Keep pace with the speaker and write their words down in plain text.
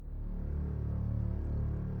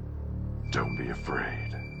Don't be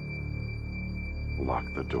afraid. Lock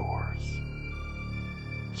the doors.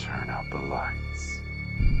 Turn out the lights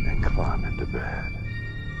and climb into bed.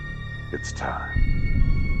 It's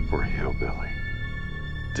time for Hillbilly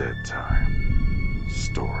Dead Time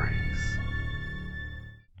Stories.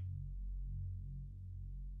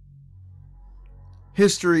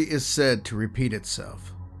 History is said to repeat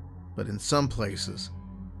itself, but in some places,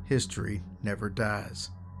 history never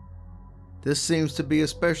dies. This seems to be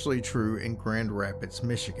especially true in Grand Rapids,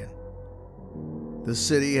 Michigan. The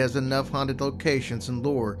city has enough haunted locations and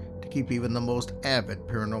lore to keep even the most avid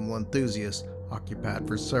paranormal enthusiasts occupied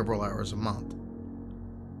for several hours a month.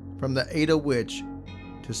 From the Ada Witch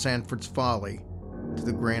to Sanford's Folly to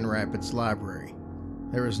the Grand Rapids Library,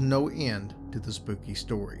 there is no end to the spooky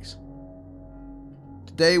stories.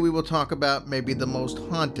 Today we will talk about maybe the most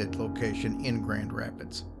haunted location in Grand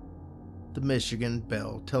Rapids, the Michigan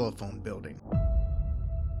Bell Telephone Building.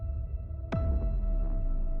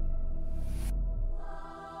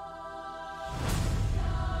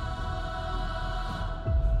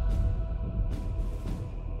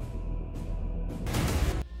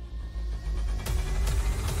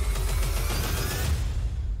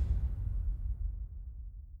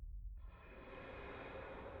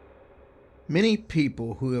 Many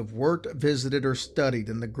people who have worked, visited, or studied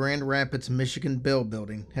in the Grand Rapids, Michigan Bell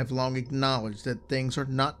Building have long acknowledged that things are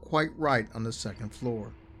not quite right on the second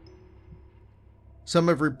floor. Some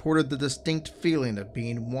have reported the distinct feeling of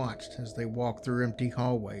being watched as they walk through empty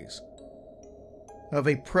hallways, of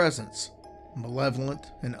a presence, malevolent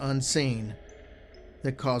and unseen,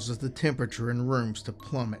 that causes the temperature in rooms to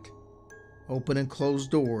plummet, open and close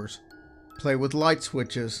doors, play with light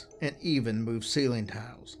switches, and even move ceiling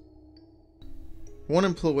tiles. One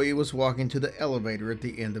employee was walking to the elevator at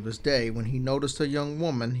the end of his day when he noticed a young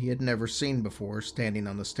woman he had never seen before standing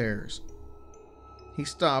on the stairs. He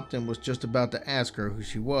stopped and was just about to ask her who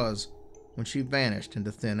she was when she vanished into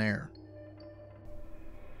thin air.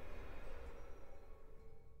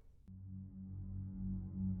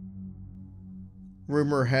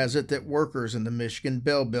 Rumor has it that workers in the Michigan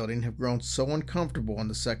Bell Building have grown so uncomfortable on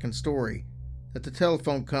the second story that the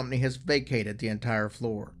telephone company has vacated the entire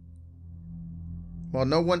floor. While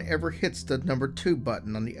no one ever hits the number 2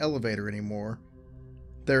 button on the elevator anymore,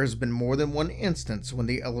 there has been more than one instance when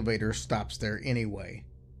the elevator stops there anyway.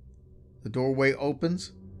 The doorway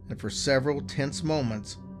opens, and for several tense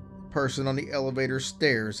moments, the person on the elevator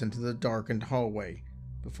stares into the darkened hallway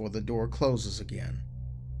before the door closes again.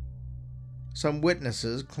 Some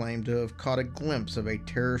witnesses claim to have caught a glimpse of a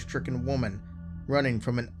terror-stricken woman running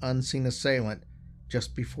from an unseen assailant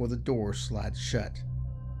just before the door slides shut.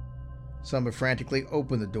 Some have frantically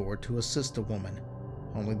opened the door to assist the woman,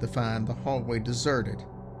 only to find the hallway deserted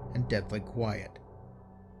and deathly quiet.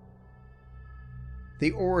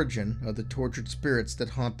 The origin of the tortured spirits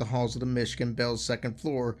that haunt the halls of the Michigan Bell's second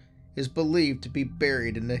floor is believed to be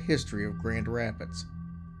buried in the history of Grand Rapids.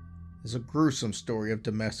 It is a gruesome story of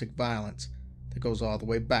domestic violence that goes all the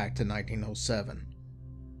way back to 1907.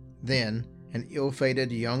 Then, an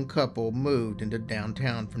ill-fated young couple moved into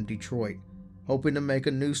downtown from Detroit, hoping to make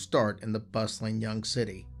a new start in the bustling young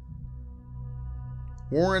city.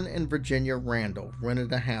 Warren and Virginia Randall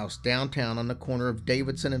rented a house downtown on the corner of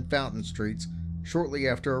Davidson and Fountain Streets shortly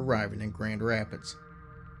after arriving in Grand Rapids.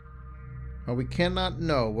 While we cannot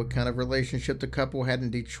know what kind of relationship the couple had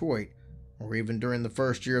in Detroit, or even during the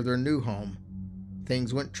first year of their new home,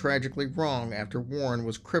 things went tragically wrong after Warren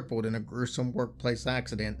was crippled in a gruesome workplace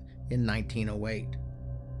accident in 1908.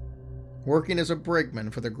 Working as a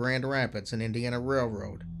brakeman for the Grand Rapids and Indiana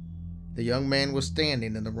Railroad, the young man was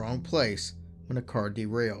standing in the wrong place when a car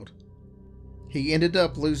derailed. He ended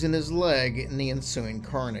up losing his leg in the ensuing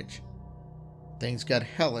carnage. Things got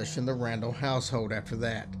hellish in the Randall household after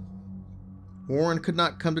that. Warren could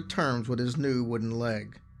not come to terms with his new wooden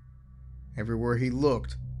leg. Everywhere he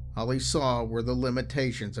looked, all he saw were the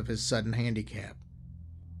limitations of his sudden handicap.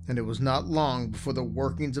 And it was not long before the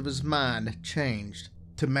workings of his mind changed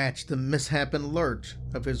to match the misshapen lurch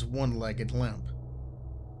of his one-legged limp.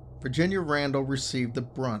 Virginia Randall received the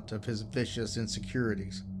brunt of his vicious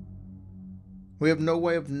insecurities. We have no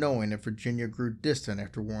way of knowing if Virginia grew distant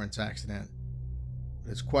after Warren's accident.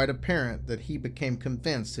 It is quite apparent that he became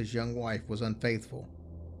convinced his young wife was unfaithful.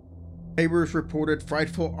 Neighbors reported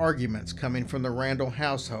frightful arguments coming from the Randall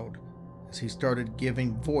household as he started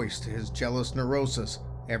giving voice to his jealous neurosis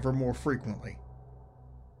ever more frequently.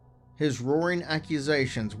 His roaring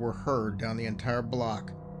accusations were heard down the entire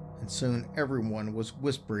block, and soon everyone was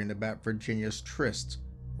whispering about Virginia's trysts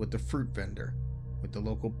with the fruit vendor, with the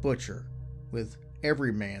local butcher, with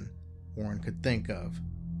every man Warren could think of.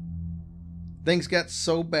 Things got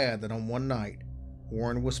so bad that on one night,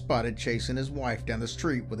 Warren was spotted chasing his wife down the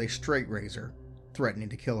street with a straight razor, threatening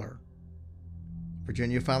to kill her.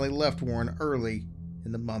 Virginia finally left Warren early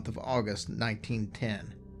in the month of August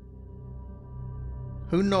 1910.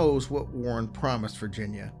 Who knows what Warren promised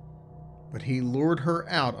Virginia, but he lured her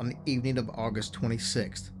out on the evening of August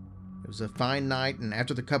 26th. It was a fine night, and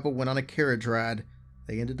after the couple went on a carriage ride,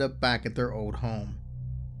 they ended up back at their old home.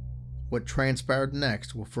 What transpired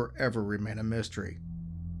next will forever remain a mystery,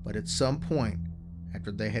 but at some point,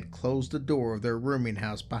 after they had closed the door of their rooming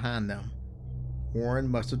house behind them, Warren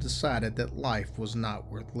must have decided that life was not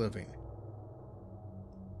worth living.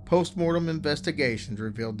 Post-mortem investigations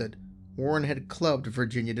revealed that Warren had clubbed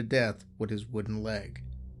Virginia to death with his wooden leg.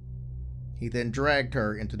 He then dragged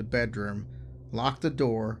her into the bedroom, locked the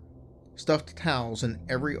door, stuffed towels in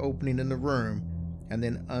every opening in the room, and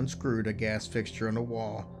then unscrewed a gas fixture on the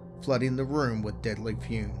wall, flooding the room with deadly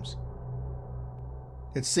fumes.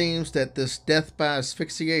 It seems that this death by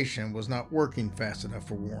asphyxiation was not working fast enough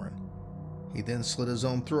for Warren. He then slit his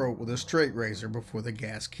own throat with a straight razor before the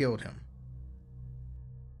gas killed him.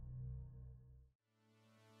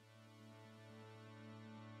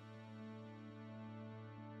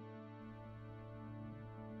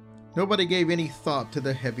 Nobody gave any thought to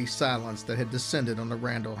the heavy silence that had descended on the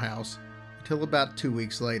Randall house until about 2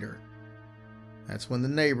 weeks later. That's when the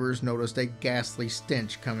neighbors noticed a ghastly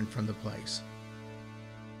stench coming from the place.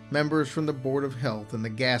 Members from the Board of Health and the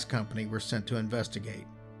gas company were sent to investigate.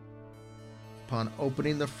 Upon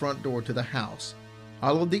opening the front door to the house,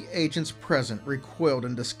 all of the agents present recoiled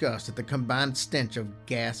in disgust at the combined stench of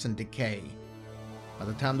gas and decay. By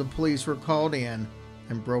the time the police were called in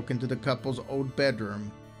and broke into the couple's old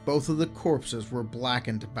bedroom, both of the corpses were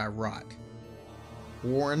blackened by rot.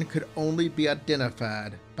 Warren could only be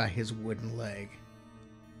identified by his wooden leg.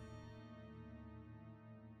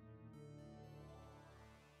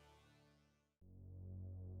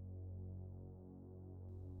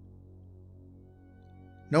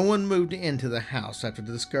 No one moved into the house after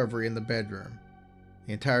the discovery in the bedroom.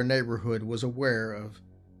 The entire neighborhood was aware of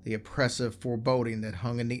the oppressive foreboding that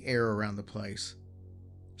hung in the air around the place.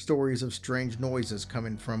 Stories of strange noises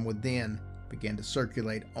coming from within began to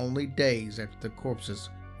circulate only days after the corpses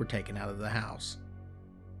were taken out of the house.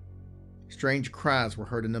 Strange cries were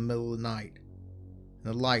heard in the middle of the night,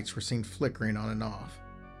 and the lights were seen flickering on and off.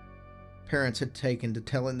 Parents had taken to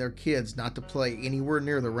telling their kids not to play anywhere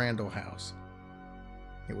near the Randall house.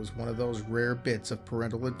 It was one of those rare bits of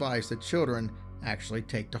parental advice that children actually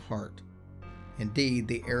take to heart. Indeed,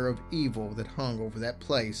 the air of evil that hung over that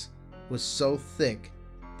place was so thick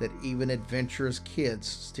that even adventurous kids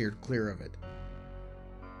steered clear of it.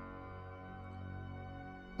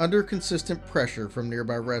 Under consistent pressure from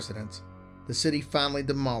nearby residents, the city finally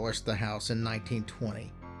demolished the house in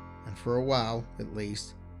 1920, and for a while, at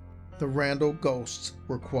least, the Randall ghosts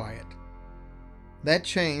were quiet. That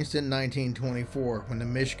changed in 1924 when the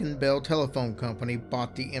Michigan Bell Telephone Company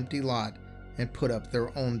bought the empty lot and put up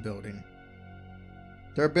their own building.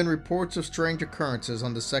 There have been reports of strange occurrences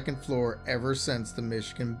on the second floor ever since the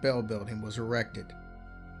Michigan Bell building was erected.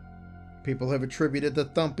 People have attributed the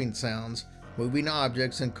thumping sounds, moving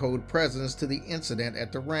objects, and cold presence to the incident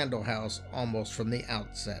at the Randall house almost from the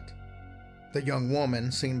outset. The young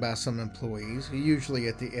woman, seen by some employees, usually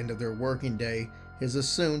at the end of their working day, is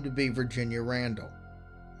assumed to be Virginia Randall,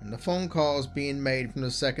 and the phone calls being made from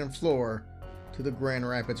the second floor to the Grand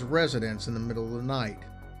Rapids residence in the middle of the night.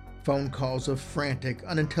 Phone calls of frantic,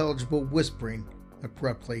 unintelligible whispering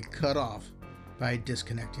abruptly cut off by a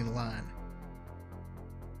disconnecting line.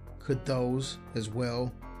 Could those, as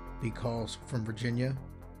well, be calls from Virginia,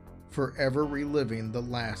 forever reliving the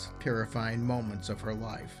last terrifying moments of her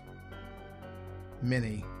life?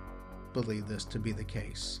 Many believe this to be the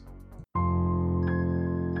case.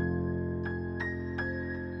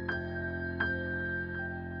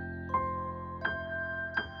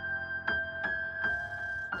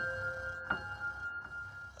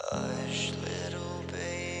 Hush, little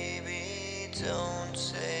baby, don't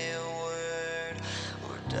say a word.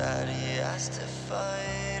 Or Daddy has to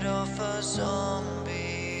fight off a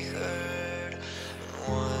zombie herd.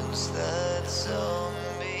 And once that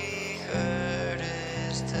zombie herd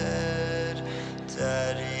is dead,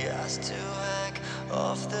 Daddy has to hack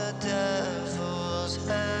off the devil's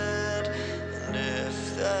head. And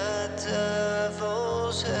if that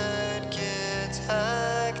devil's head gets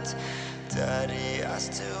hacked, Daddy has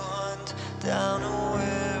to hunt down a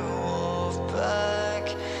werewolf pack.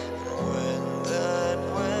 And when that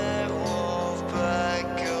werewolf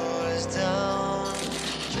pack goes down,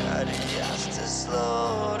 Daddy has to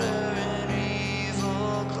slaughter an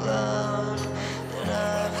evil clown. And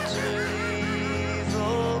after the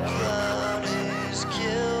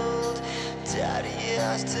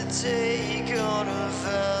take on a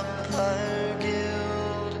vampire